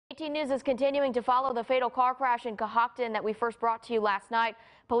18 News is continuing to follow the fatal car crash in Cohocton that we first brought to you last night.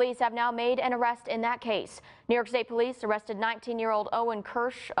 Police have now made an arrest in that case. New York State Police arrested 19-year-old Owen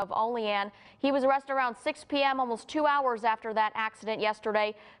Kirsch of Olean. He was arrested around 6 p.m., almost 2 hours after that accident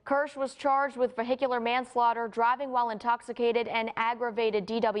yesterday. Kirsch was charged with vehicular manslaughter, driving while intoxicated, and aggravated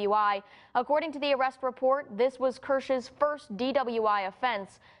DWI. According to the arrest report, this was Kirsch's first DWI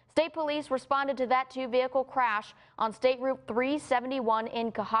offense. State police responded to that two-vehicle crash on State Route 371 in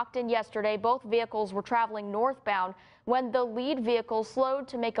Cohocton yesterday. Both vehicles were traveling northbound when the lead vehicle slowed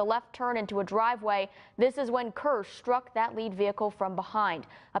to make a left turn into a driveway. This is when Kirsch struck that lead vehicle from behind.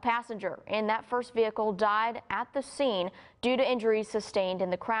 A passenger in that first vehicle died at the scene due to injuries sustained in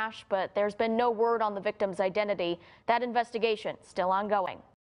the crash, but there's been no word on the victim's identity. That investigation still ongoing.